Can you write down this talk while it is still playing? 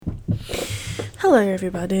Hello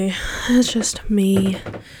everybody, it's just me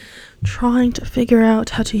trying to figure out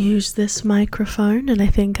how to use this microphone, and I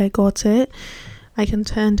think I got it. I can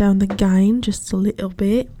turn down the gain just a little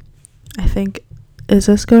bit. I think, is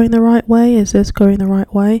this going the right way?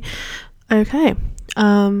 Okay,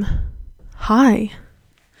 hi.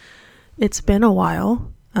 It's been a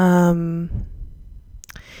while, but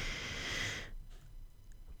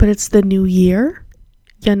it's the new year,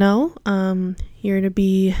 you're to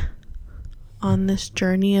be on this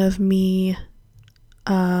journey of me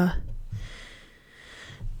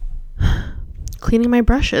cleaning my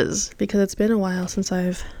brushes, because it's been a while since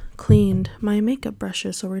I've cleaned my makeup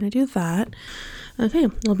brushes, so we're gonna do that. Okay,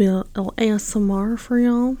 it'll be a little ASMR for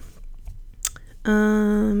y'all.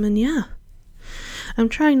 And yeah, I'm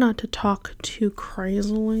trying not to talk too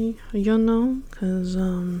crazily, because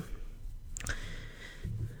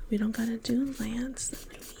we don't gotta do that. It's the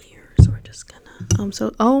new year, so we're just gonna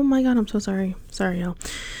oh my god, I'm so sorry y'all.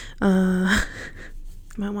 You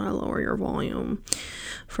might want to lower your volume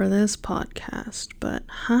for this podcast. But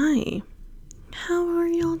hi, how are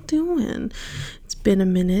y'all doing? It's been a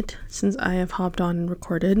minute since I have hopped on and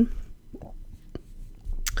recorded. I'm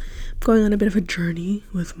going on a bit of a journey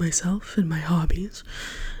with myself and my hobbies,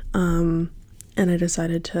 and I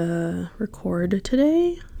decided to record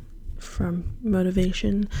today from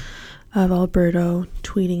motivation of Alberto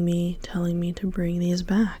tweeting me, telling me to bring these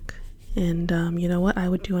back. And you know what? I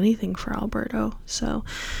would do anything for Alberto. So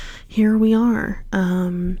here we are.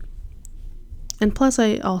 And plus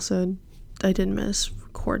I did miss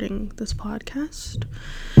recording this podcast.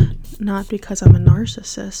 Not because I'm a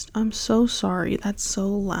narcissist. I'm so sorry. That's so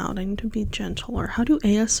loud. I need to be gentler. How do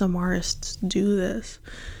ASMRists do this?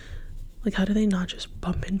 Like, how do they not just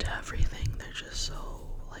bump into everything? They're just so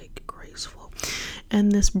graceful.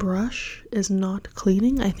 And this brush is not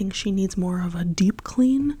cleaning. I think she needs more of a deep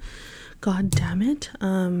clean. God damn it.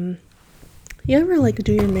 You ever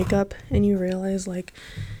do your makeup and you realize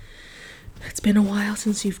it's been a while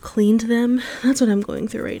since you've cleaned them? That's what I'm going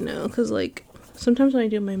through right now, because sometimes when I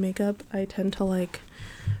do my makeup I tend to not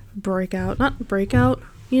break out, but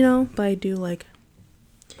I do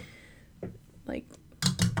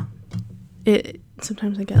it.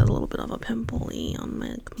 Sometimes I get a little bit of a pimple-y on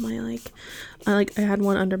my I had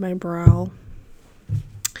one under my brow,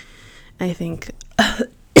 I think.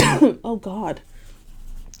 Oh god,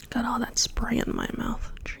 got all that spray in my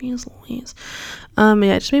mouth. Jeez Louise.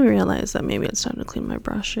 It just made me realize that maybe it's time to clean my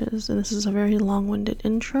brushes, and this is a very long-winded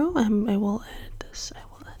intro. I will edit this. I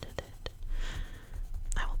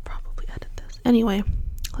will probably edit this. Anyway,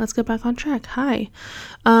 let's get back on track. Hi.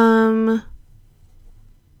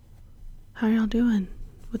 How are y'all doing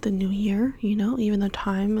with the new year? Even though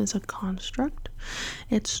time is a construct,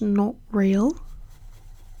 it's not real.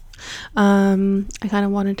 I kind of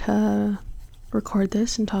wanted to record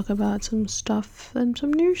this and talk about some stuff and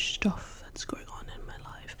some new stuff that's going on in my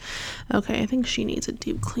life. Okay, I think she needs a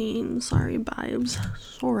deep clean. Sorry, vibes.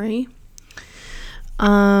 Sorry.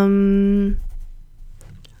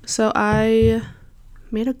 So I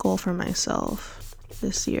made a goal for myself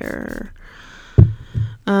this year.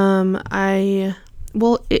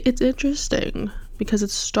 It's interesting because it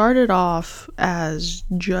started off as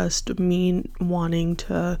just me wanting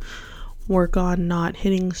to work on not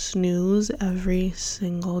hitting snooze every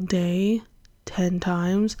single day 10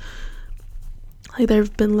 times. There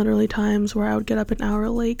have been literally times where I would get up an hour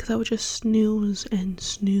late because I would just snooze, and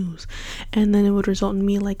then it would result in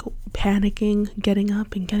me panicking, getting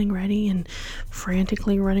up and getting ready and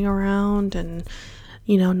frantically running around and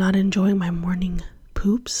not enjoying my morning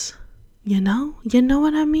poops. You know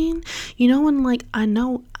what I mean? When I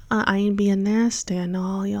know I ain't being nasty, I know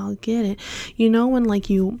all y'all get it. When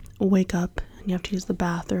you wake up and you have to use the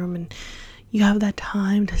bathroom and you have that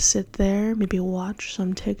time to sit there, maybe watch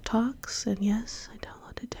some TikToks. And yes, I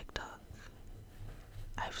downloaded TikTok.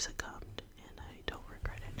 I've succumbed and I don't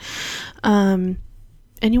regret it.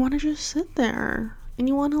 And you want to just sit there and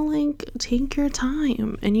you want to take your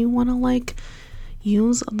time and you want to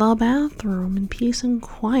use the bathroom in peace and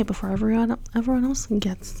quiet before everyone else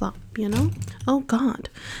gets up, Oh god,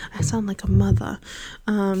 I sound like a mother.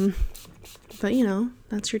 But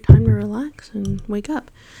that's your time to relax and wake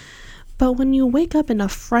up. But when you wake up in a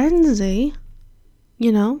frenzy,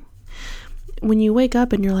 when you wake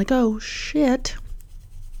up and you're like, oh shit,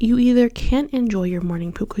 you either can't enjoy your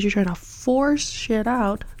morning poop because you're trying to force shit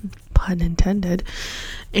out, pun intended,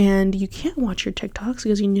 and you can't watch your TikToks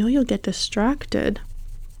because you'll get distracted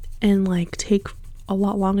and take a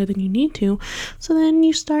lot longer than you need to. So then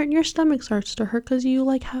your stomach starts to hurt because you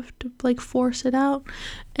have to force it out,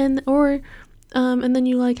 or And then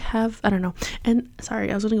you like have, I don't know. And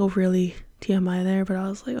sorry, I was gonna go really TMI there, but I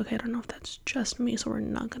was like, okay, I don't know if that's just me, so we're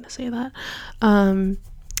not gonna say that.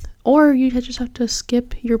 Or you just have to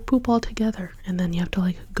skip your poop altogether, and then you have to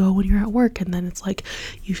like go when you're at work, and then it's like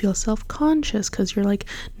you feel self-conscious because you're like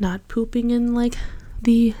not pooping in like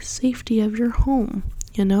the safety of your home,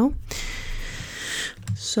 you know?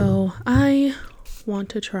 So I want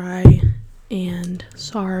to try, and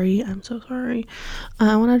sorry, I'm so sorry.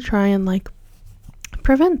 I want to try and like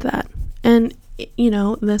prevent that. And you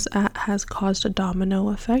know, this has caused a domino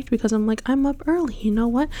effect because I'm like, I'm up early, you know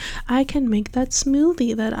what, I can make that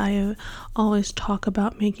smoothie that I always talk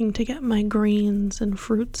about making to get my greens and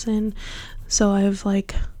fruits in. So I've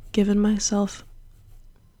like given myself,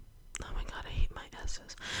 oh my god, I hate my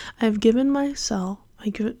S's. I've given myself,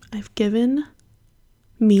 I've given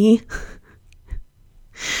me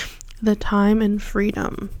the time and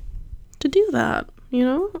freedom to do that, you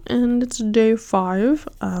know? And it's day 5.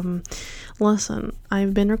 Listen,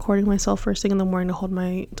 I've been recording myself first thing in the morning to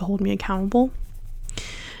hold me accountable,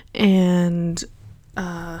 and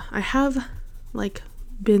I have like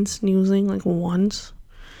been snoozing like once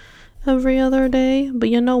every other day, but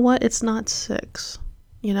you know what, it's not 6,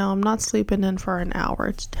 you know, I'm not sleeping in for an hour,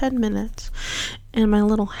 it's 10 minutes. And my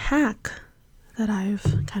little hack that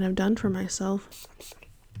I've kind of done for myself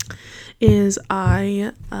is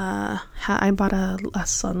I bought a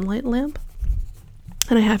sunlight lamp,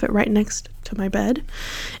 and I have it right next to my bed,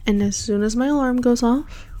 and as soon as my alarm goes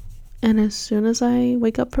off and as soon as I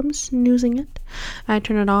wake up from snoozing it, I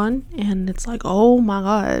turn it on, and it's like, oh my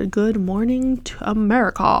god, good morning to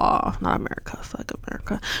America. Not America, fuck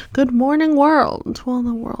America. Good morning, world. Well,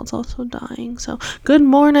 the world's also dying, so good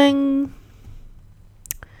morning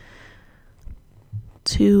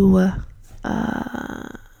to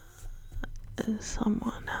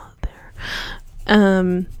someone out there.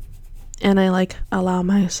 And I like allow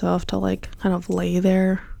myself to like kind of lay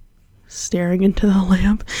there staring into the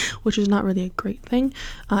lamp, which is not really a great thing.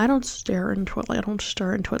 I don't stare into it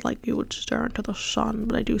like you would stare into the sun,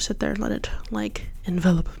 but I do sit there and let it like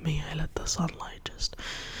envelop me. I let the sunlight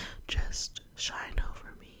just shine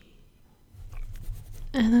over me,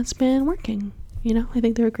 and that's been working. You know, I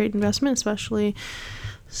think they're a great investment, especially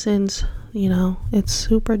since, you know, it's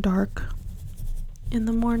super dark in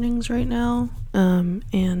the mornings right now.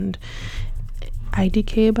 And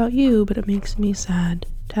IDK about you, but it makes me sad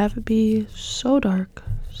to have it be so dark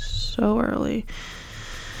so early.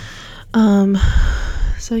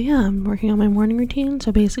 So yeah, I'm working on my morning routine.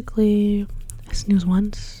 So basically, I snooze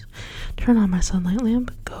once, turn on my sunlight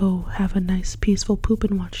lamp, go have a nice peaceful poop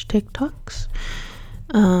and watch TikToks.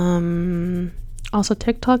 Also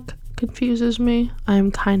TikTok confuses me.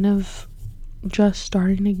 I'm kind of just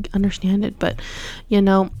starting to understand it, but you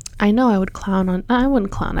know I wouldn't clown, I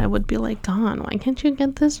would be like, God, why can't you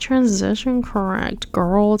get this transition correct,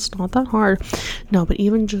 girl? It's not that hard. No, but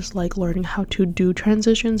even just like learning how to do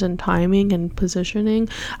transitions and timing and positioning,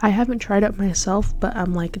 I haven't tried it myself, but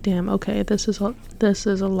I'm like, damn, okay, this is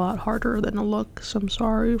a lot harder than it looks. I'm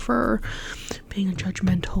sorry for being a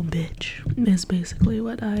judgmental bitch, is basically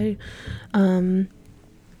what I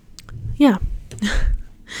yeah.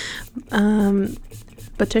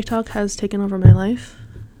 But TikTok has taken over my life.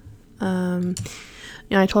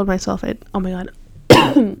 I told myself oh my god,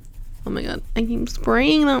 oh my god, I keep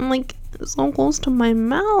spraying them like so close to my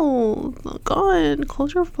mouth. Oh god,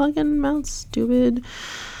 close your fucking mouth, stupid.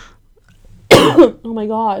 Oh my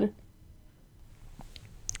god.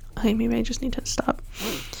 Okay, maybe I just need to stop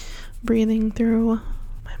breathing through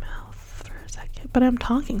my mouth for a second, but I'm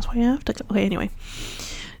talking, so I have to. Okay, anyway,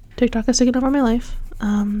 TikTok has taken over my life.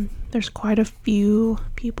 There's quite a few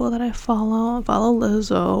people that I follow. I follow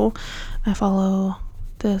Lizzo. I follow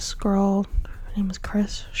this girl. Her name is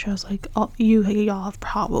Chris. She has like y'all have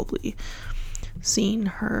probably seen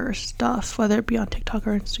her stuff, whether it be on TikTok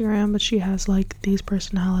or Instagram. But she has like these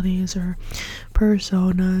personalities or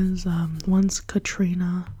personas. One's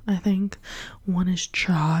Katrina, I think. One is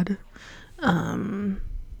Chad. And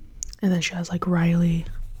then she has like Riley.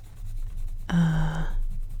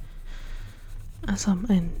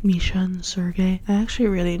 And Misha and Sergey. I actually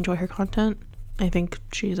really enjoy her content. I think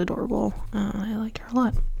she's adorable. I like her a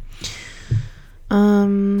lot.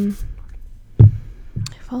 I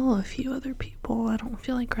follow a few other people. I don't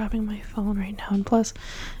feel like grabbing my phone right now, and plus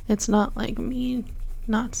it's not like me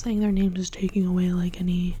not saying their names is taking away like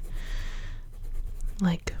any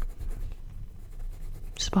like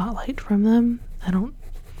spotlight from them.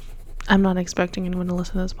 I'm not expecting anyone to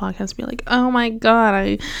listen to this podcast and be like, oh my god,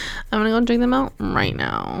 I'm gonna go check them out right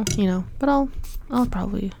now, you know, but I'll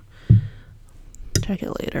probably check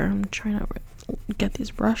it later. I'm trying to get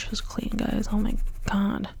these brushes clean, guys. Oh my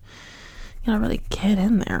god. You gotta really get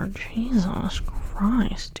in there. Jesus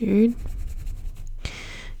Christ, dude.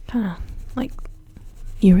 Kinda like,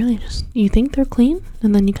 you think they're clean,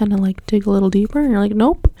 and then you kind of like dig a little deeper, and you're like,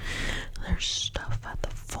 nope, there's stuff at the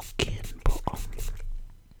fucking bottom.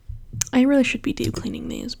 I really should be deep cleaning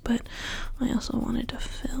these, but I also wanted to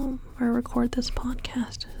film or record this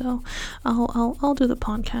podcast, so I'll do the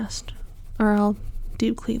podcast, or I'll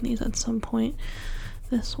deep clean these at some point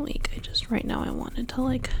this week. Right now I wanted to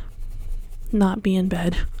like not be in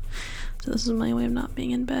bed, so this is my way of not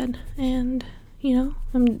being in bed. And you know,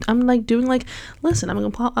 I'm like doing like, listen, I'm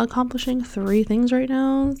accomplishing 3 things right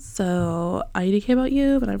now, so IDK about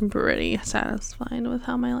you, but I'm pretty satisfied with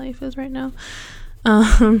how my life is right now.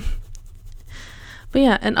 But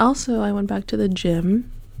yeah, and also I went back to the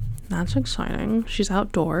gym. That's exciting. She's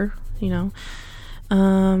outdoor, you know.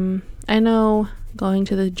 I know going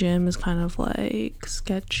to the gym is kind of like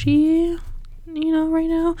sketchy, you know, right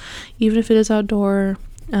now, even if it is outdoor.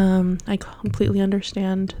 I completely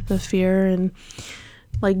understand the fear, and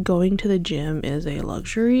like going to the gym is a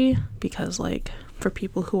luxury because like for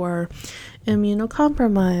people who are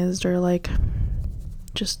immunocompromised or like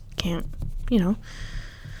just can't, you know,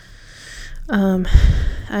 I'm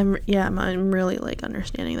really like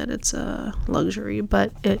understanding that it's a luxury,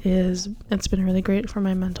 but it's been really great for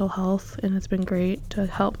my mental health, and it's been great to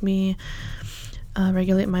help me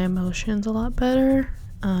regulate my emotions a lot better.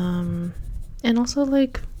 And also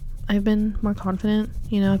like I've been more confident,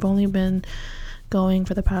 you know. I've only been going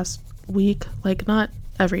for the past week, like not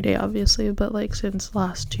every day obviously, but like since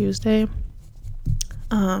last Tuesday.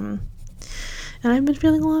 And I've been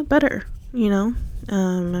feeling a lot better, you know.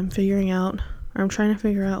 I'm trying to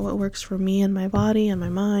figure out what works for me and my body and my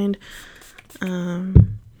mind,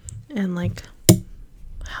 and like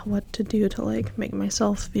what to do to like make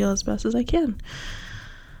myself feel as best as I can.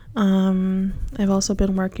 I've also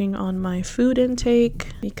been working on my food intake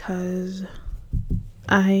because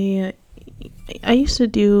I used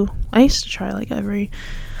to try like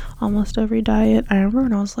almost every diet. I remember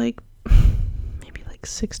when I was like maybe like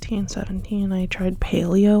 16, 17, I tried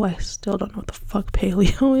paleo. I still don't know what the fuck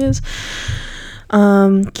paleo is.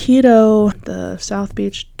 Keto, the South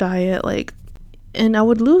Beach diet, like, and I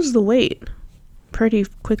would lose the weight pretty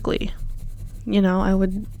quickly. You know,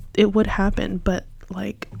 it would happen, but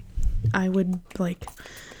like I would like,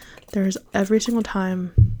 there's every single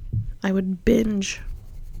time I would binge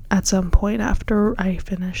at some point after I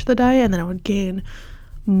finished the diet, and then I would gain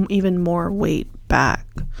even more weight back.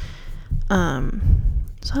 So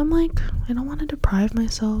I'm like, I don't want to deprive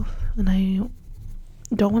myself, and I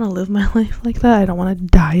don't want to live my life like that. I don't want to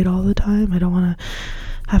diet all the time. I don't want to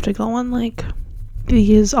have to go on like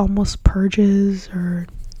these almost purges or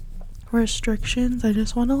restrictions. I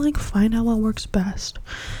just want to like find out what works best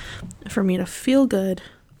for me to feel good,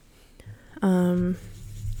 and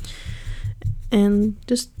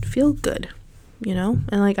just feel good, you know.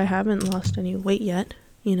 And like I haven't lost any weight yet,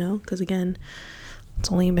 you know, because again,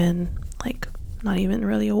 it's only been like not even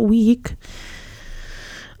really a week,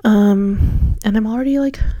 and I'm already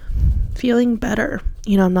like feeling better,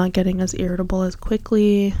 you know. I'm not getting as irritable as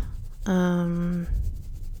quickly. I'm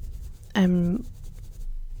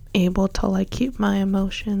able to like keep my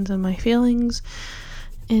emotions and my feelings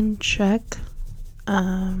in check.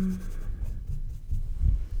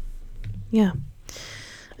 Yeah,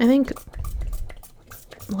 I think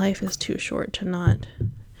life is too short to not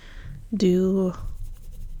do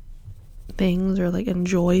things or like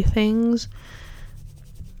enjoy things.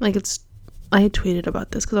 Like I tweeted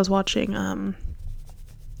about this because I was watching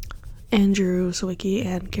Andrew Sawicki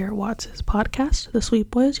and Garrett Watts' podcast, The Sweet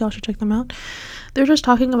Boys. Y'all should check them out. They're just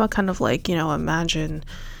talking about kind of like, you know, imagine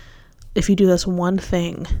if you do this one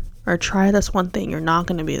thing or try this one thing, you're not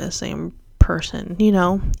going to be the same person, you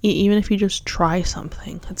know. Even if you just try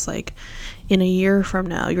something, it's like in a year from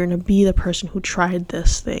now you're going to be the person who tried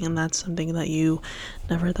this thing, and that's something that you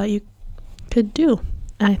never thought you could do.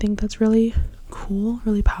 And I think that's really cool,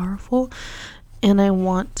 really powerful, and I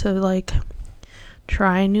want to like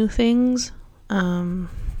try new things, even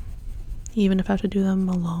if I have to do them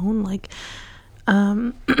alone. Like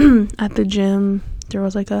at the gym there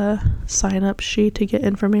was like a sign up sheet to get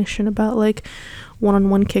information about like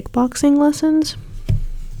one-on-one kickboxing lessons,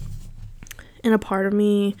 and a part of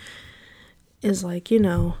me is like, you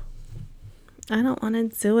know, I don't want to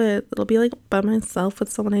do it. It'll be like by myself with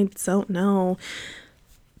someone I don't know,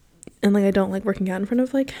 and like I don't like working out in front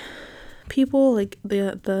of like people. Like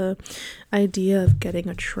the idea of getting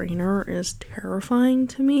a trainer is terrifying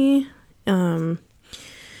to me,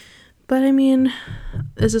 But I mean,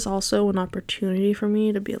 this is also an opportunity for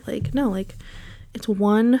me to be like, no, like, it's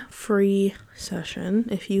one free session.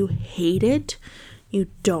 If you hate it, you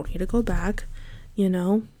don't need to go back, you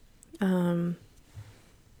know?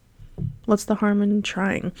 What's the harm in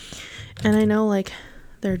trying? And I know, like,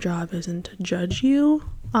 their job isn't to judge you,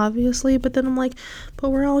 obviously, but then I'm like, but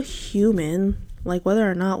we're all human. Like,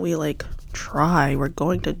 whether or not we, like, try, we're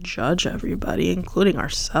going to judge everybody, including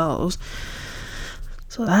ourselves.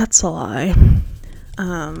 So that's a lie.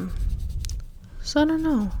 So I don't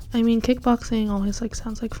know. I mean, kickboxing always, like,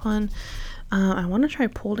 sounds like fun. I want to try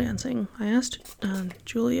pole dancing. I asked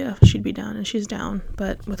Julia if she'd be down, and she's down.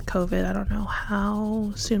 But with COVID, I don't know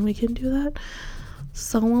how soon we can do that.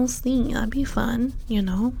 So we'll see. That'd be fun, you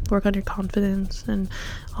know? Work on your confidence. And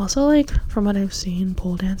also, like, from what I've seen,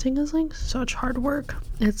 pole dancing is, like, such hard work.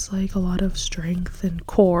 It's, like, a lot of strength and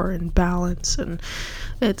core and balance, and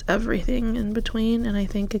it's everything in between. And I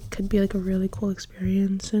think it could be, like, a really cool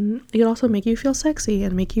experience. And it could also make you feel sexy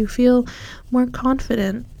and make you feel more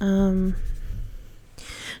confident. Not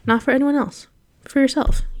for anyone else. For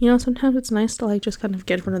yourself. You know, sometimes it's nice to, like, just kind of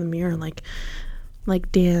get in front of the mirror and, like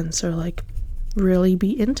dance or, like, really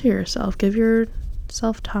be into yourself. Give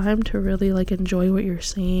yourself time to really, like, enjoy what you're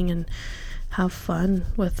seeing and have fun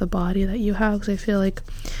with the body that you have, because I feel like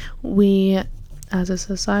we as a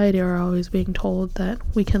society are always being told that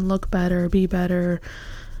we can look better, be better,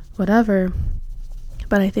 whatever.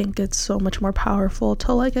 But I think it's so much more powerful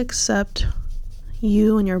to, like, accept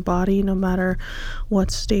you and your body no matter what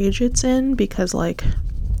stage it's in, because, like,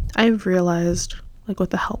 I've realized, like,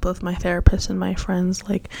 with the help of my therapist and my friends,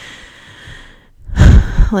 like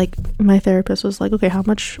my therapist was like, okay, how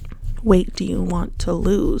much weight do you want to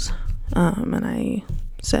lose? And I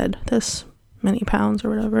said this many pounds or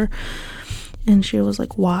whatever, and she was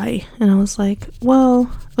like, why? And I was like, well,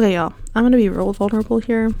 okay, y'all, I'm gonna be real vulnerable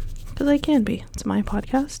here, because I can be. It's my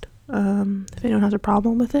podcast. If anyone has a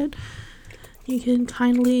problem with it, you can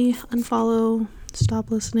kindly unfollow, stop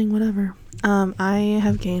listening, whatever. I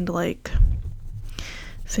have gained like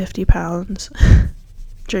 50 pounds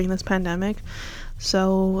during this pandemic.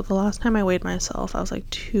 So the last time I weighed myself, I was like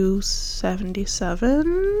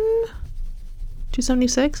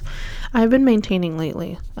 276. I've been maintaining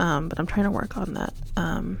lately, but I'm trying to work on that.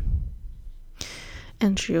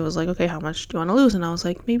 And she was like, okay, how much do you want to lose? And I was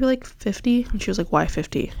like, maybe like 50. And she was like, why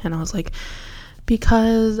 50? And I was like,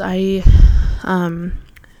 because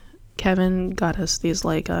Kevin got us these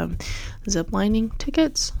like zip lining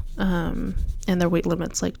tickets, and their weight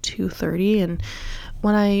limit's like 230. And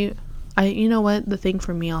when I you know what, the thing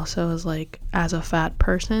for me also is, like, as a fat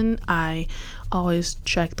person, I always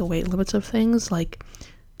check the weight limits of things, like,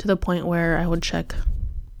 to the point where I would check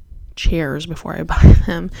chairs before I buy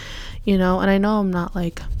them, you know. And I know I'm not,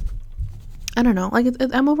 like, I don't know, like,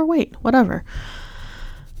 I'm overweight, whatever.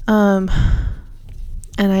 And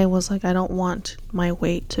I was like, I don't want my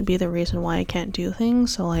weight to be the reason why I can't do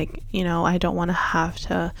things. So, like, you know, I don't want to have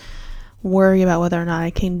to worry about whether or not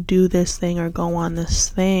I can do this thing or go on this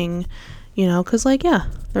thing, you know, because, like, yeah,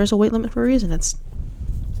 there's a weight limit for a reason. That's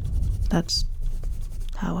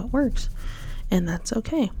how it works, and that's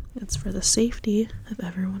okay. It's for the safety of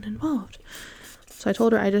everyone involved. So I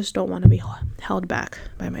told her I just don't want to be held back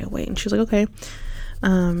by my weight, and she's like, okay,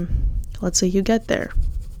 let's say you get there,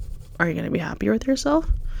 are you going to be happier with yourself?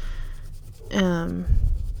 And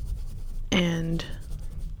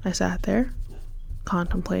I sat there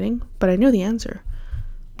contemplating, but I knew the answer.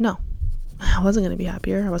 No, I wasn't going to be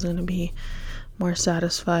happier. I wasn't going to be more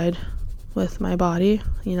satisfied with my body.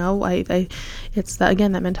 You know, it's that,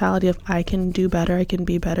 again, that mentality of I can do better, I can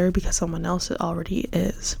be better because someone else already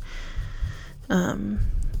is. And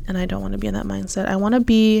I don't want to be in that mindset. I want to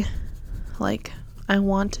be like, I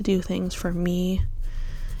want to do things for me.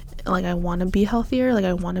 Like, I want to be healthier. Like,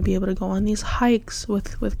 I want to be able to go on these hikes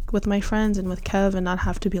with my friends and with Kev, and not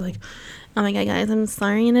have to be like, oh my god, guys, I'm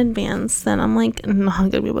sorry in advance that I'm, like,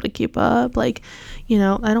 not gonna be able to keep up. Like, you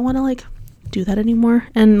know, I don't want to, like, do that anymore.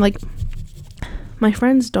 And, like, my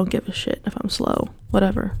friends don't give a shit if I'm slow,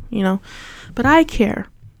 whatever, you know, but I care,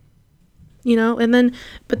 you know. And then,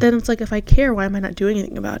 but then it's like, if I care, why am I not doing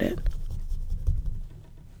anything about it?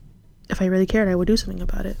 If I really cared, I would do something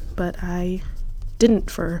about it, but I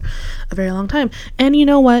didn't for a very long time. And you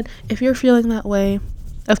know what, if you're feeling that way,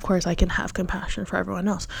 of course I can have compassion for everyone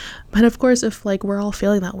else, but of course, if, like, we're all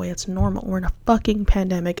feeling that way, it's normal. We're in a fucking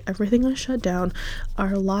pandemic. Everything is shut down.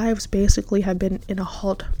 Our lives basically have been in a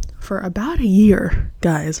halt for about a year,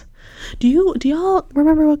 guys. Do y'all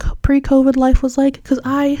remember what pre-COVID life was like? Because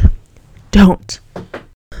I don't.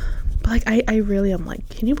 like, I really am like,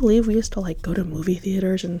 can you believe we used to like go to movie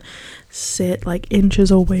theaters and sit like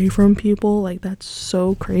inches away from people? Like, that's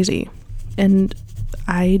so crazy. And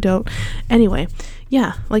I don't, anyway,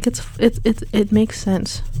 yeah, like it makes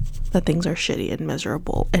sense that things are shitty and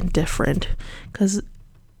miserable and different, because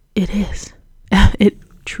it is. It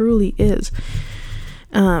truly is.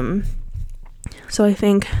 So I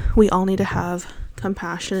think we all need to have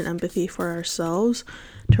compassion and empathy for ourselves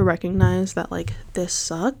to recognize that like this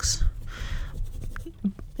sucks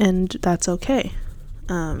and that's okay.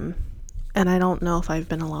 And I don't know if I've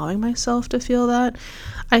been allowing myself to feel that.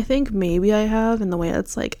 I think maybe I have, in the way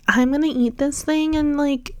it's like, I'm gonna eat this thing and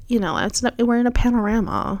like, you know, it's not, we're in a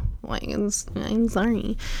panorama, like I'm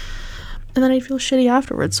sorry, and then I feel shitty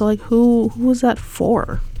afterwards. So like, who was that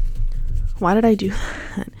for? Why did I do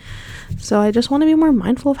that? So I just want to be more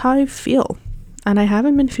mindful of how I feel, and I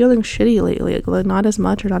haven't been feeling shitty lately, like not as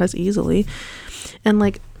much or not as easily. And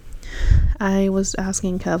like, I was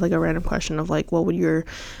asking Kev like a random question of like, what would your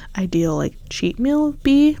ideal like cheat meal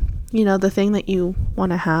be? You know, the thing that you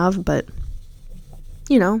want to have, but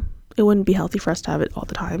you know, it wouldn't be healthy for us to have it all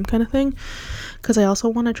the time, kind of thing. Because I also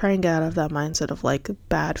want to try and get out of that mindset of like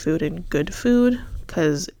bad food and good food,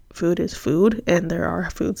 because food is food and there are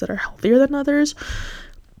foods that are healthier than others.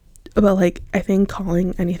 But like, I think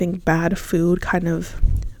calling anything bad food kind of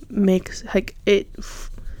makes like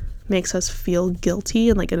makes us feel guilty,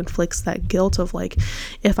 and like it inflicts that guilt of like,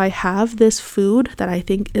 if I have this food that I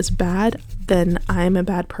think is bad, then I'm a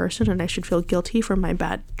bad person and I should feel guilty for my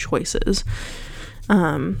bad choices.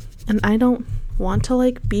 And I don't want to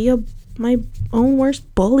like be my own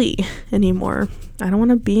worst bully anymore. I don't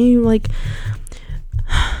want to be like,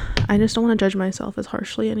 I just don't want to judge myself as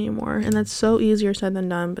harshly anymore. And that's so easier said than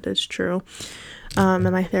done, but it's true. And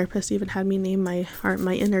my therapist even had me name my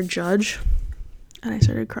inner judge. And I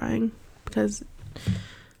started crying because,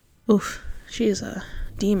 oof, she is a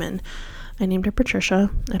demon. I named her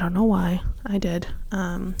Patricia. I don't know why. I did.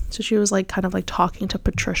 So she was like kind of like talking to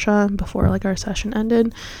Patricia before like our session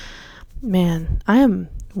ended. Man, I am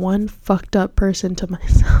one fucked up person to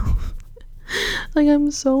myself. Like,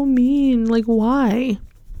 I'm so mean. Like, why?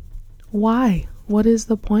 What is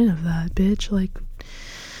the point of that, bitch? Like,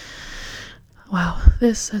 wow,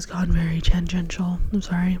 this has gone very tangential. I'm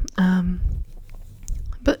sorry.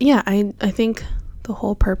 But yeah, I think the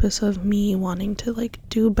whole purpose of me wanting to like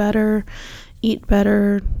do better, eat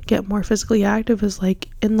better, get more physically active is like,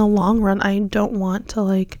 in the long run, I don't want to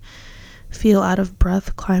like feel out of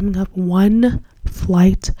breath climbing up one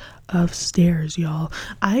flight of stairs, y'all.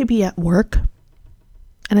 I'd be at work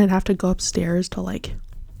and I'd have to go upstairs to like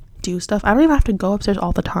do stuff. I don't even have to go upstairs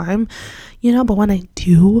all the time, you know, but when I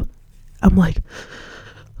do, I'm like,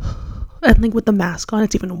 and like with the mask on,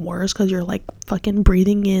 it's even worse because you're like fucking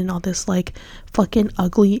breathing in all this like fucking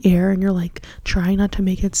ugly air, and you're like trying not to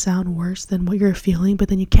make it sound worse than what you're feeling, but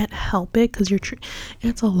then you can't help it because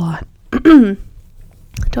it's a lot.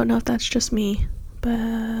 Don't know if that's just me,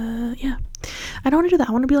 but yeah, I don't want to do that.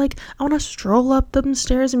 I want to be like, I want to stroll up them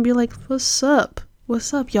stairs and be like, what's up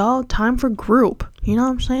y'all, time for group, you know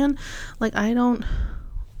what I'm saying? Like, I don't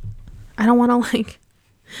want to like,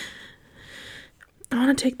 I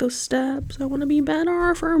want to take those steps. I want to be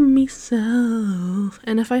better for myself.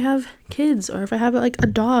 And if I have kids, or if I have like a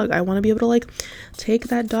dog, I want to be able to like take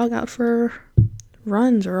that dog out for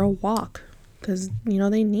runs or a walk, because you know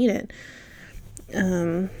they need it.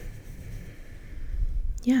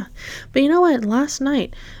 Yeah, but you know what, last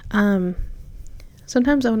night,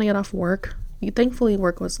 sometimes when I get off work, thankfully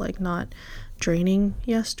work was like not draining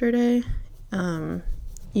yesterday.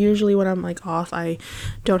 Usually when I'm like off, I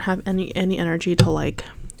don't have any energy to like,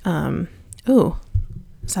 ooh,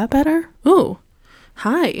 is that better? Ooh,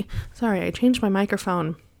 hi, sorry, I changed my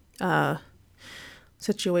microphone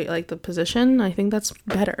situate like the position. I think that's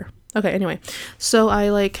better. Okay, anyway, so I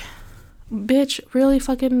like, bitch, really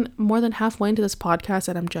fucking more than halfway into this podcast,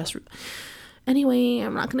 and I'm just, anyway,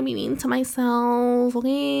 I'm not gonna be mean to myself,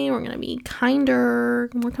 okay? We're gonna be kinder,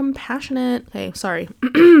 more compassionate. Okay, sorry.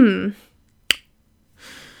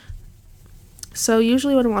 So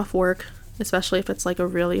usually when I'm off work, especially if it's like a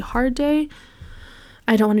really hard day,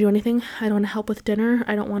 I don't want to do anything. I don't want to help with dinner.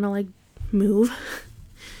 I don't want to like move.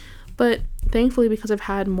 But thankfully, because I've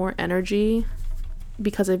had more energy,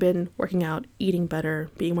 because I've been working out, eating better,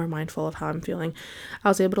 being more mindful of how I'm feeling, I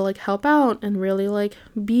was able to like help out and really like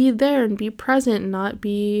be there and be present, and not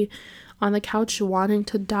be on the couch wanting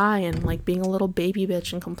to die and like being a little baby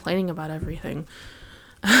bitch and complaining about everything.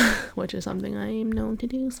 Which is something I am known to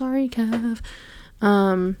do. Sorry, Kev.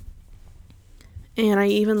 And I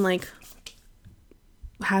even like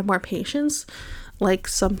had more patience. Like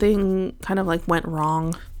something kind of like went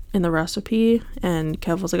wrong in the recipe, and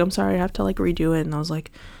Kev was like, I'm sorry, I have to like redo it. And I was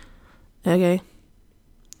like, okay.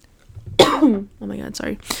 Oh my god,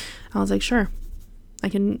 sorry. I was like, sure, I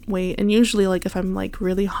can wait. And usually, like, if I'm like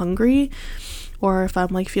really hungry or if I'm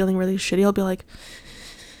like feeling really shitty, I'll be like,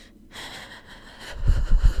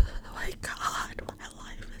 oh my god, my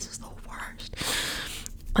life, this is the worst.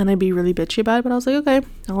 And I'd be really bitchy about it, but I was like,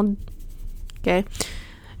 okay.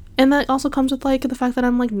 And that also comes with like the fact that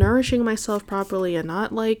I'm like nourishing myself properly and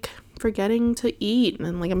not like forgetting to eat,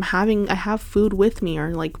 and like I have food with me,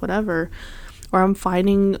 or like whatever, or I'm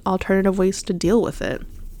finding alternative ways to deal with it.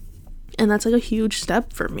 And that's like a huge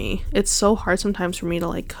step for me. It's so hard sometimes for me to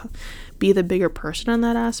like be the bigger person in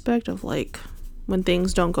that aspect of like when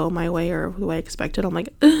things don't go my way or the way I expected. I'm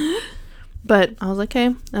like but I was like,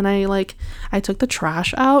 okay. And I took the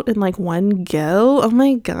trash out in like one go. Oh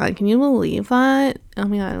my god, can you believe that? Oh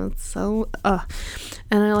my god, it's so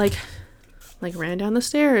and I like ran down the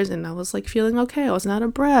stairs, and I was like feeling okay. I wasn't out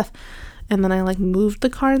of breath. And then I like moved the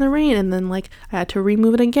car in the rain, and then like I had to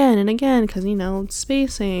remove it again and again because, you know,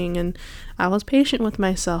 spacing, and I was patient with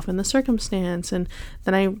myself and the circumstance. And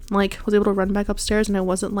then I like was able to run back upstairs, and I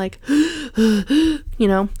wasn't like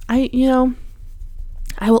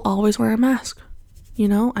I will always wear a mask.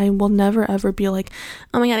 I will never ever be like,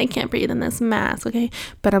 oh my god, I can't breathe in this mask, okay?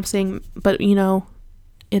 But I'm saying,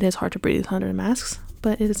 it is hard to breathe under masks,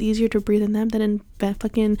 but it is easier to breathe in them than in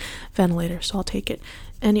fucking ventilators, so I'll take it.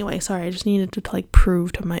 Anyway, sorry, I just needed to like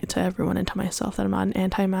prove to everyone and to myself that I'm not an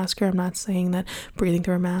anti-masker. I'm not saying that breathing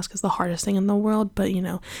through a mask is the hardest thing in the world, but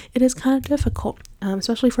it is kind of difficult,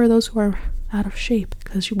 especially for those who are out of shape,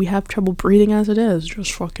 because we have trouble breathing as it is,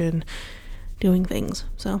 just fucking doing things.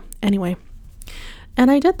 So anyway,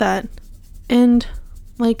 and I did that, and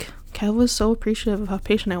like Kev was so appreciative of how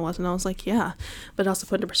patient I was, and I was like, yeah, but also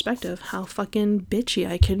put into perspective how fucking bitchy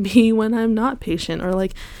I can be when I'm not patient, or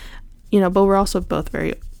like, but we're also both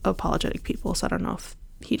very apologetic people, so I don't know if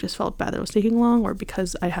he just felt bad that it was taking long, or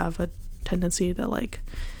because I have a tendency to like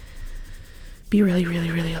be really,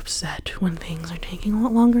 really, really upset when things are taking a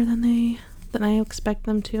lot longer than I expect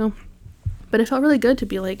them to. But it felt really good to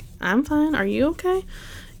be like, I'm fine, are you okay?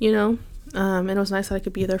 And it was nice that I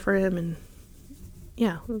could be there for him, and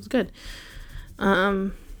yeah, it was good.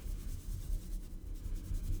 I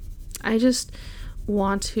just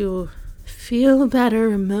want to feel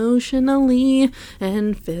better emotionally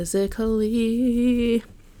and physically,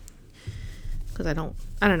 because I don't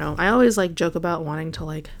know, I always like joke about wanting to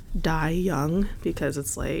like die young, because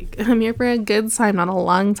it's like I'm here for a good time, not a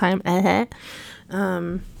long time.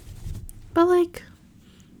 But like,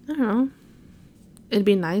 I don't know, it'd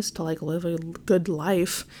be nice to like live a good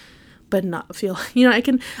life but not feel, I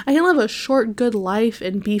can live a short good life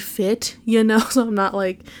and be fit, so I'm not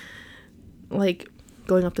like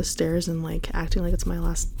going up the stairs and like acting like it's my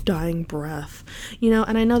last dying breath,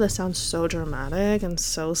 and I know this sounds so dramatic and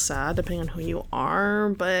so sad depending on who you are,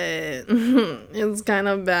 but it's kind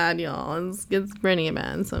of bad, y'all. It's pretty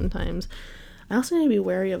bad sometimes. I also need to be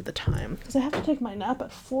wary of the time, because I have to take my nap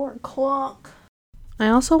at 4 o'clock. I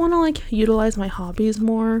also want to like utilize my hobbies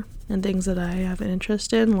more and things that I have an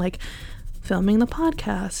interest in, like filming the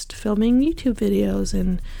podcast, filming YouTube videos,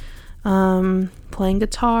 and playing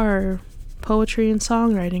guitar, poetry and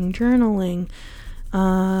songwriting, journaling,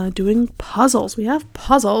 doing puzzles. We have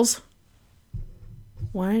puzzles.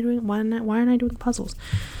 Why aren't I doing puzzles?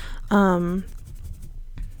 I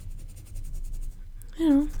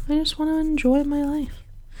just want to enjoy my life.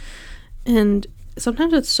 And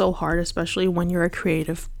sometimes it's so hard, especially when you're a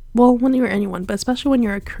creative, when you're anyone, but especially when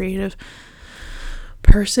you're a creative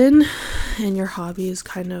person and your hobbies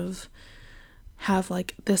kind of have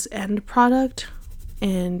like this end product,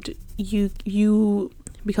 and you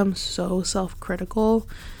become so self-critical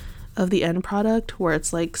of the end product, where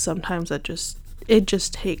it's like sometimes it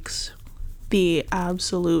just takes the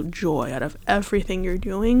absolute joy out of everything you're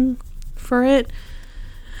doing for it.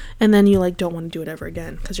 And then you like don't want to do it ever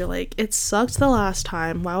again, because you're like, it sucked the last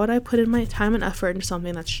time. Why would I put in my time and effort into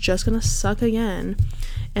something that's just gonna suck again?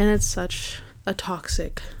 And it's such a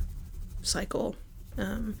toxic cycle. I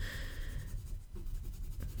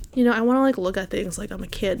want to like look at things like I'm a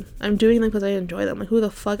kid. I'm doing them because I enjoy them. Like, who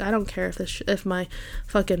the fuck? I don't care if my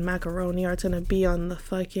fucking macaroni art's gonna be on the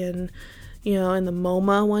fucking, in the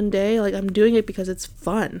MoMA one day. Like, I'm doing it because it's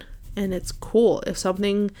fun and it's cool. If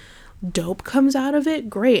something dope comes out of it,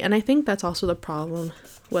 great. And I think that's also the problem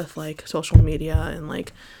with like social media, and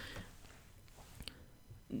like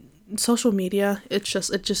social media, it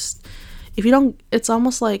just if you don't, it's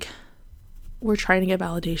almost like we're trying to get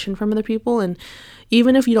validation from other people. And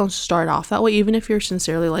even if you don't start off that way, even if you're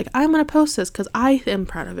sincerely like, I'm gonna post this because I am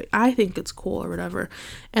proud of it, I think it's cool or whatever,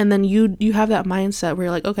 and then you have that mindset where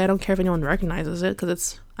you're like, okay, I don't care if anyone recognizes it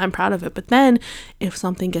because I'm proud of it. But then if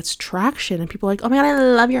something gets traction and people are like, oh my god, I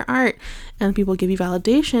love your art, and people give you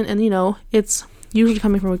validation, and it's usually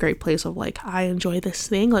coming from a great place of like, I enjoy this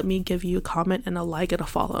thing, let me give you a comment and a like and a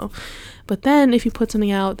follow. But then if you put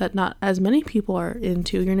something out that not as many people are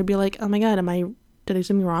into, you're gonna be like, oh my god, did I do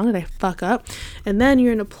something wrong? Did I fuck up? And then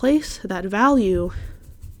you're gonna place that value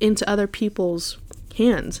into other people's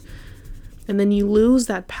hands, and then you lose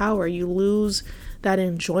that power, you lose that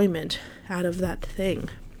enjoyment out of that thing.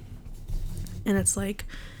 And it's like,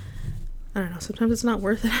 I don't know, sometimes it's not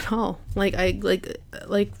worth it at all. Like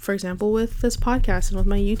for example, with this podcast and with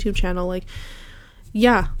my YouTube channel, like,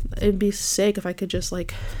 yeah, it'd be sick if I could just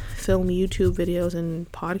like film YouTube videos and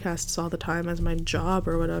podcasts all the time as my job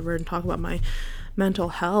or whatever and talk about my mental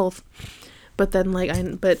health. But then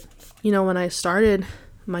when I started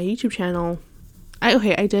my YouTube channel,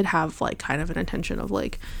 I did have like kind of an intention of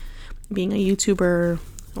like being a YouTuber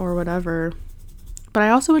or whatever, but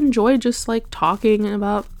I also enjoyed just like talking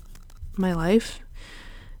about my life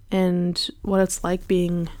and what it's like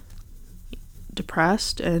being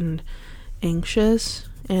depressed and anxious,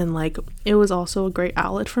 and like it was also a great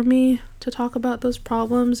outlet for me to talk about those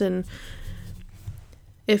problems. And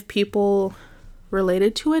if people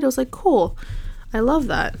related to it, it was like, cool, I love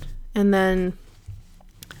that. And then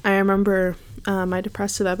I remember my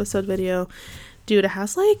depressive episode video, dude, it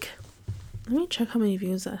has like, let me check how many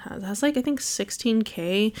views that has. It has like, I think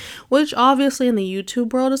 16K, which obviously in the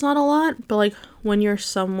YouTube world is not a lot, but like when you're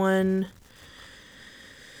someone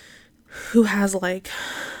who has like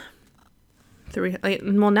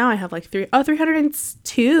now I have like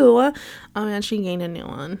 302. I actually gained a new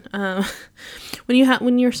one.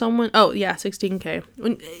 When you're someone, 16K.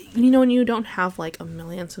 When you don't have like 1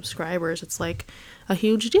 million subscribers, it's like a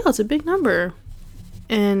huge deal. It's a big number.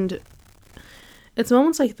 And it's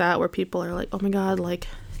moments like that where people are like, oh my god, like,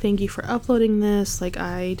 thank you for uploading this. Like,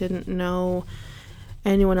 I didn't know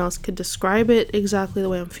anyone else could describe it exactly the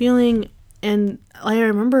way I'm feeling. And I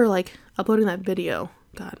remember like uploading that video.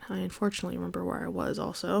 God, I unfortunately remember where I was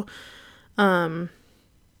also. And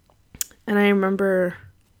I remember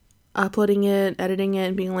uploading it, editing it,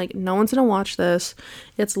 and being like, no one's gonna watch this.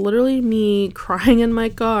 It's literally me crying in my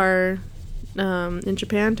car in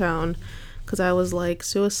Japantown because I was like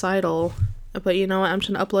suicidal. But you know what, I'm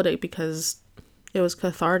just gonna upload it because it was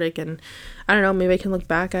cathartic, and I don't know, maybe I can look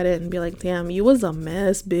back at it and be like, damn, you was a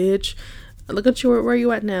mess, bitch. Look at you, where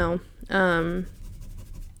you at now? And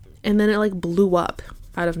then it like blew up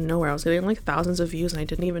out of nowhere. I was getting like thousands of views and I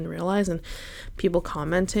didn't even realize, and people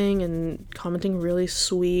commenting really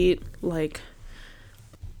sweet like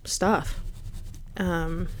stuff.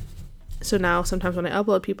 So now sometimes when I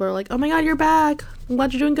upload, people are like, oh my god, you're back, I'm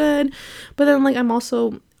glad you're doing good. But then like I'm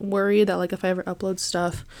also worried that like if I ever upload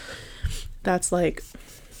stuff that's like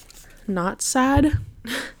not sad,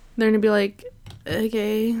 they're gonna be like,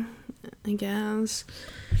 okay, I guess.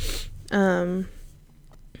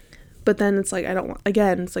 But then it's like, I don't want,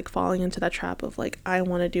 again, it's like falling into that trap of like, I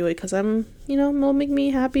want to do it because it'll make me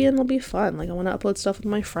happy and it'll be fun. Like I want to upload stuff with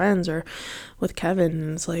my friends or with Kevin,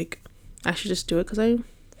 and it's like, I should just do it because I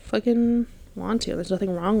fucking want to. There's nothing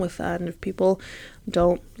wrong with that. And if people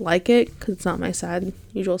don't like it because it's not my sad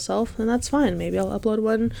usual self, then that's fine. Maybe I'll upload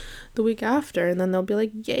one the week after, and then they'll be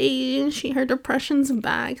like, yay, her depression's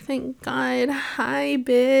back, thank god. Hi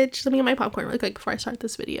bitch, let me get my popcorn really quick before I start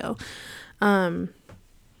this video.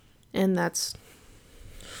 And that's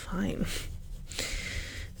fine.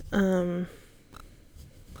 So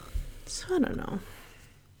I don't know.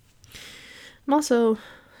 I'm also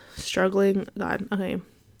struggling. God, okay.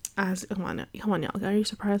 Come on, y'all. Are you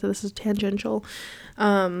surprised that this is tangential?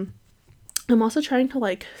 I'm also trying to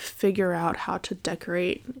like figure out how to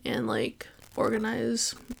decorate and like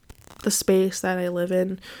organize the space that I live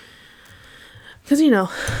in. Because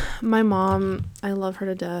my mom, I love her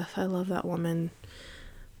to death. I love that woman.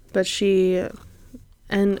 But she,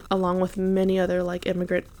 and along with many other like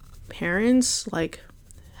immigrant parents, like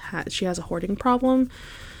she has a hoarding problem,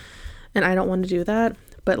 and I don't want to do that.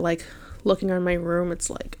 But like looking around my room, it's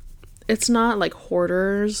like, it's not like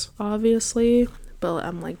hoarders obviously, but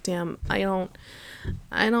I'm like, damn, I don't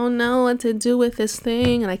know what to do with this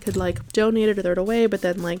thing, and I could like donate it or throw it away. But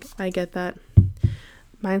then like I get that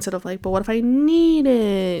mindset of like, but what if I need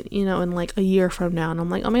it, in like a year from now? And I'm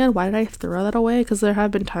like, oh my god, why did I throw that away? Because there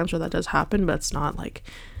have been times where that does happen, but it's not like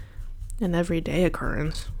an everyday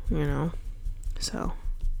occurrence, So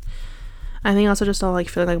I think I also just don't like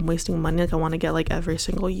feel like I'm wasting money. Like I want to get like every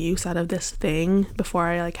single use out of this thing before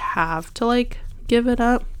I like have to like give it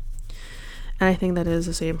up. And I think that is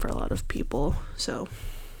the same for a lot of people. So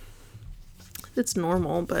it's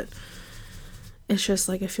normal, but it's just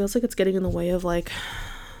like it feels like it's getting in the way of like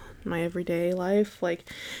my everyday life.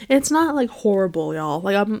 Like it's not like horrible, y'all.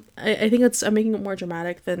 Like I think I'm making it more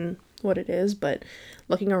dramatic than what it is, but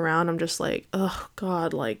looking around I'm just like, oh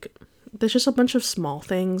god, like there's just a bunch of small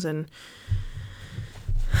things, and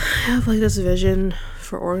I have like this vision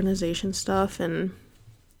for organization stuff, and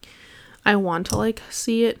I want to like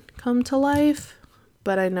see it come to life,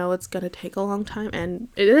 but I know it's gonna take a long time, and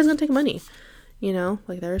it is gonna take money, you know.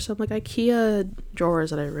 Like there are some like IKEA drawers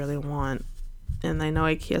that I really want, and I know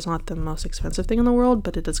IKEA is not the most expensive thing in the world,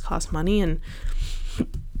 but it does cost money.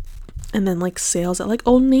 And then like sales at like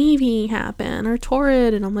Old Navy happen or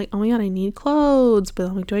Torrid, and I'm like, oh my god, I need clothes, but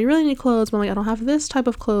I'm like, do I really need clothes? But I'm like, I don't have this type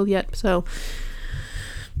of clothes yet, so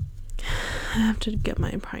I have to get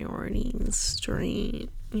my priorities straight,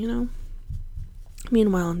 you know.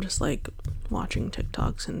 Meanwhile, I'm just like watching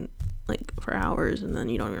TikToks and like for hours, and then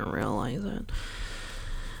you don't even realize it.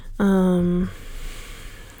 But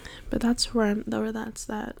that's where that's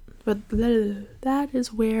that. But that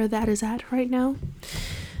is where that is at right now.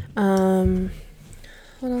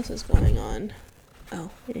 What else is going on?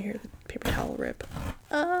 Oh, you hear the paper towel rip.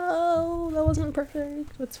 Oh, that wasn't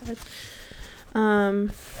perfect. That's fine.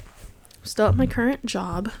 Still at my current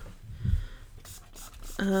job.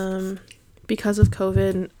 Because of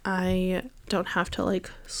COVID, I don't have to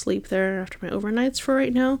like sleep there after my overnights for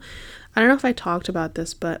right now. I don't know if I talked about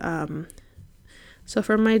this, but so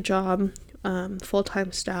for my job,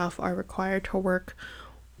 full-time staff are required to work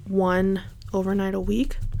 1 overnight a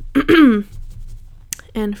week.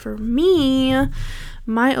 And for me,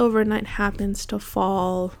 my overnight happens to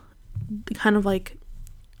fall kind of like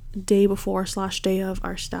day before / day of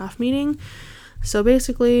our staff meeting. So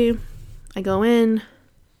basically, I go in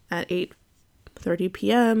at 8:30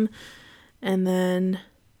 p.m. and then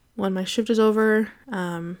when my shift is over,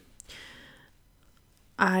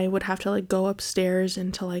 I would have to like go upstairs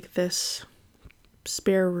into like this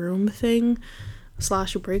spare room thing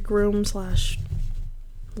 / break room /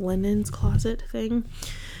 linens closet thing,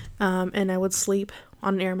 and I would sleep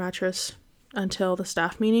on an air mattress until the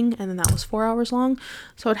staff meeting, and then that was 4 hours long.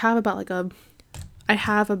 So I have about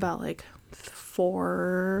like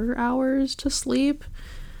 4 hours to sleep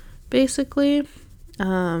basically,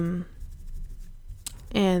 and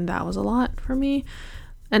that was a lot for me.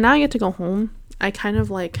 And now I get to go home. I kind of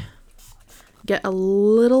like get a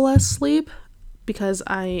little less sleep because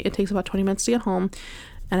it takes about 20 minutes to get home,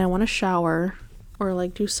 and I want to shower or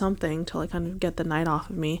like do something to like kind of get the night off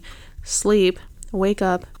of me, sleep, wake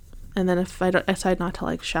up, and then if I decide not to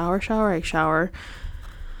like shower, I shower,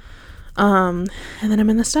 and then I'm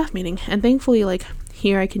in the staff meeting. And thankfully, like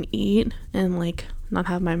here I can eat and like not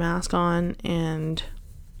have my mask on and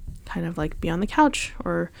kind of like be on the couch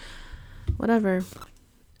or whatever,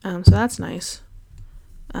 so that's nice.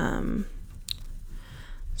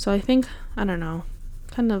 So I think, I don't know,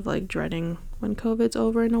 kind of like dreading when COVID's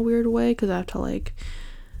over in a weird way, because I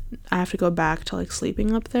have to go back to like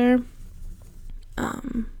sleeping up there.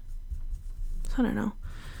 So I don't know.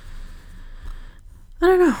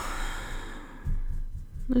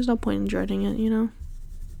 There's no point in dreading it, you know.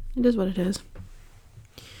 It is what it is,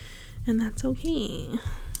 and that's okay.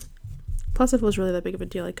 Plus, if it was really that big of a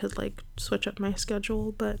deal, I could like switch up my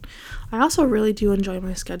schedule. But I also really do enjoy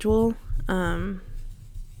my schedule, because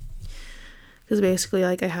basically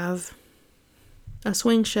like I have a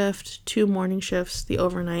swing shift, 2 morning shifts, the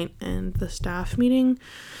overnight, and the staff meeting.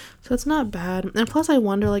 So it's not bad. And plus I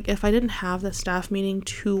wonder, like, if I didn't have the staff meeting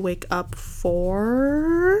to wake up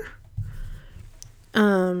for,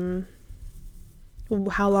 how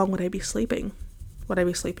long would I be sleeping? Would I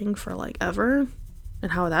be sleeping for like ever?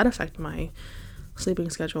 And how would that affect my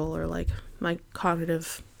sleeping schedule or like my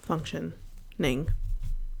cognitive functioning?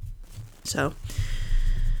 So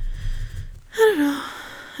I don't know.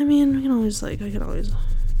 I mean, I can always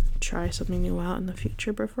try something new out in the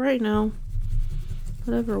future, but for right now,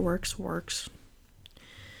 whatever works.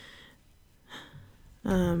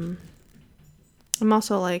 I'm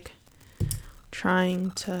also like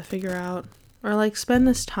trying to figure out or like spend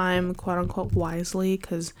this time quote unquote wisely,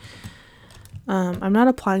 because I'm not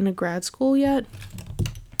applying to grad school yet,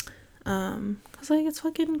 because like it's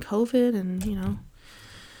fucking COVID, and you know,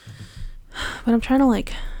 but I'm trying to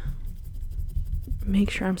like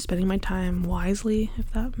make sure I'm spending my time wisely,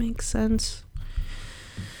 if that makes sense.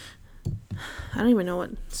 I don't even know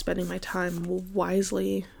what spending my time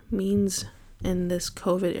wisely means in this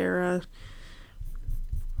COVID era.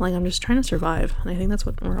 Like, I'm just trying to survive, and I think that's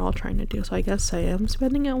what we're all trying to do. So I guess I am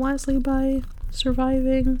spending it wisely by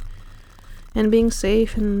surviving and being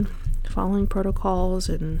safe and following protocols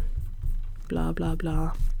and blah blah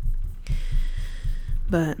blah.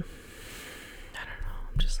 But I don't know,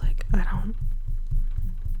 I'm just like, I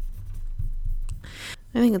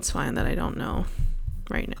think it's fine that I don't know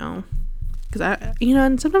right now, because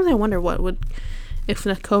and sometimes I wonder what would, if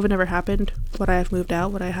the COVID never happened, would I have moved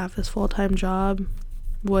out? Would I have this full-time job?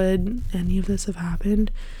 Would any of this have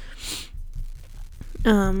happened?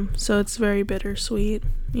 So it's very bittersweet,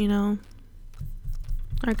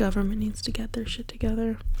 Our government needs to get their shit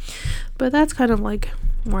together. But that's kind of like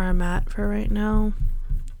where I'm at for right now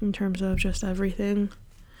in terms of just everything.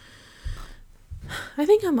 I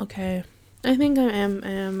think I'm okay. I think I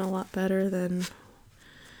am a lot better than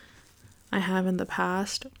I have in the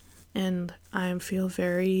past, and I feel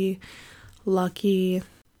very lucky.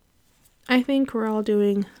 I think we're all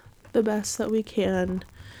doing the best that we can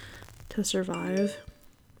to survive,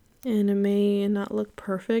 and it may not look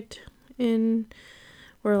perfect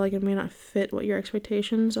or like it may not fit what your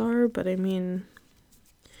expectations are, but I mean,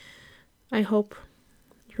 I hope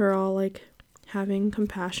you're all like having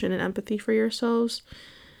compassion and empathy for yourselves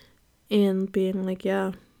and being like,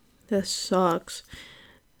 yeah, this sucks,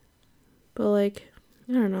 but like,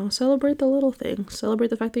 I don't know, celebrate the little things. Celebrate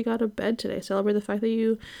the fact that you got out of bed today. Celebrate the fact that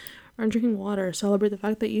you are drinking water. Celebrate the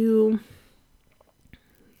fact that you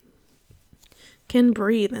can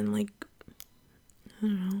breathe and like, I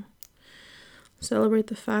don't know, celebrate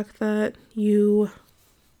the fact that you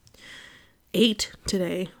ate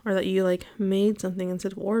today, or that you like made something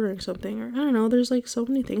instead of ordering something, or I don't know, there's like so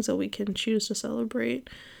many things that we can choose to celebrate.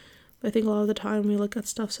 But I think a lot of the time we look at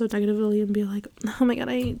stuff so negatively and be like, oh my god,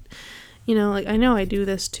 like I know I do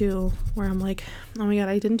this too, where I'm like, oh my god,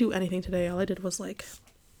 I didn't do anything today, all I did was like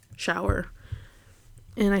shower.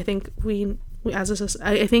 And I think we as a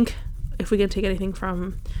society, I think if we can take anything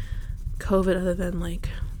from COVID other than like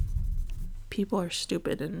people are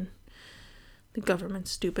stupid and the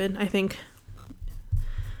government's stupid, I think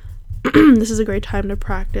this is a great time to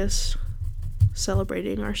practice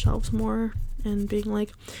celebrating ourselves more and being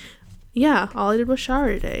like, yeah, all I did was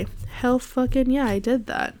shower today. Hell fucking yeah, I did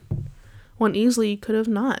that. When easily you could have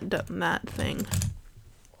not done that thing.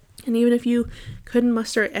 And even if you couldn't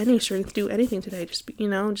muster any strength to do anything today, just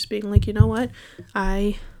being like, you know what,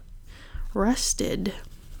 I rested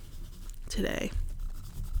today.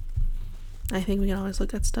 I think we can always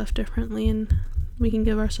look at stuff differently, and we can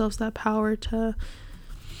give ourselves that power to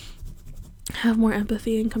have more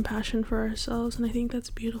empathy and compassion for ourselves, and I think that's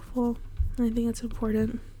beautiful, and I think it's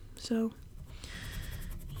important. So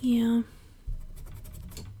yeah,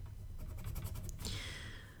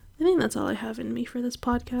 I think that's all I have in me for this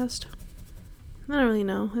podcast. I don't really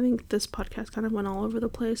know. I think this podcast kind of went all over the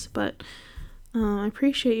place, but I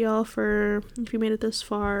appreciate y'all for, if you made it this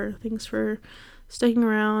far, thanks for sticking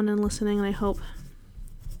around and listening, and I hope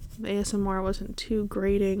the ASMR wasn't too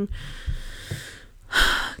grating.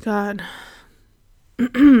 God.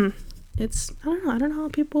 It's, I don't know how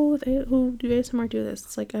people who do ASMR do this.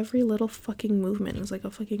 It's like every little fucking movement is like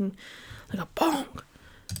a fucking, like a bong.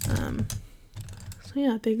 So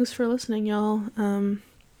yeah, thanks for listening, y'all.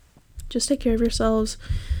 Just take care of yourselves.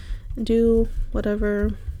 Do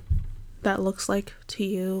whatever that looks like to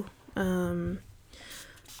you.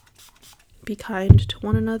 Be kind to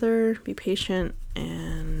one another, be patient,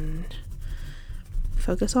 and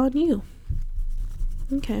focus on you.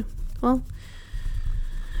 Okay, well,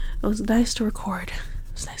 it was nice to record.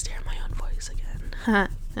 It was nice to hear my own voice again.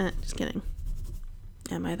 Just kidding.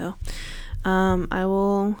 Am I though? I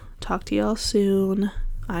will talk to y'all soon.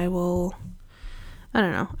 I don't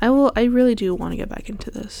know. I really do want to get back into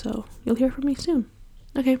this, so you'll hear from me soon.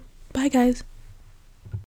 Okay, bye guys.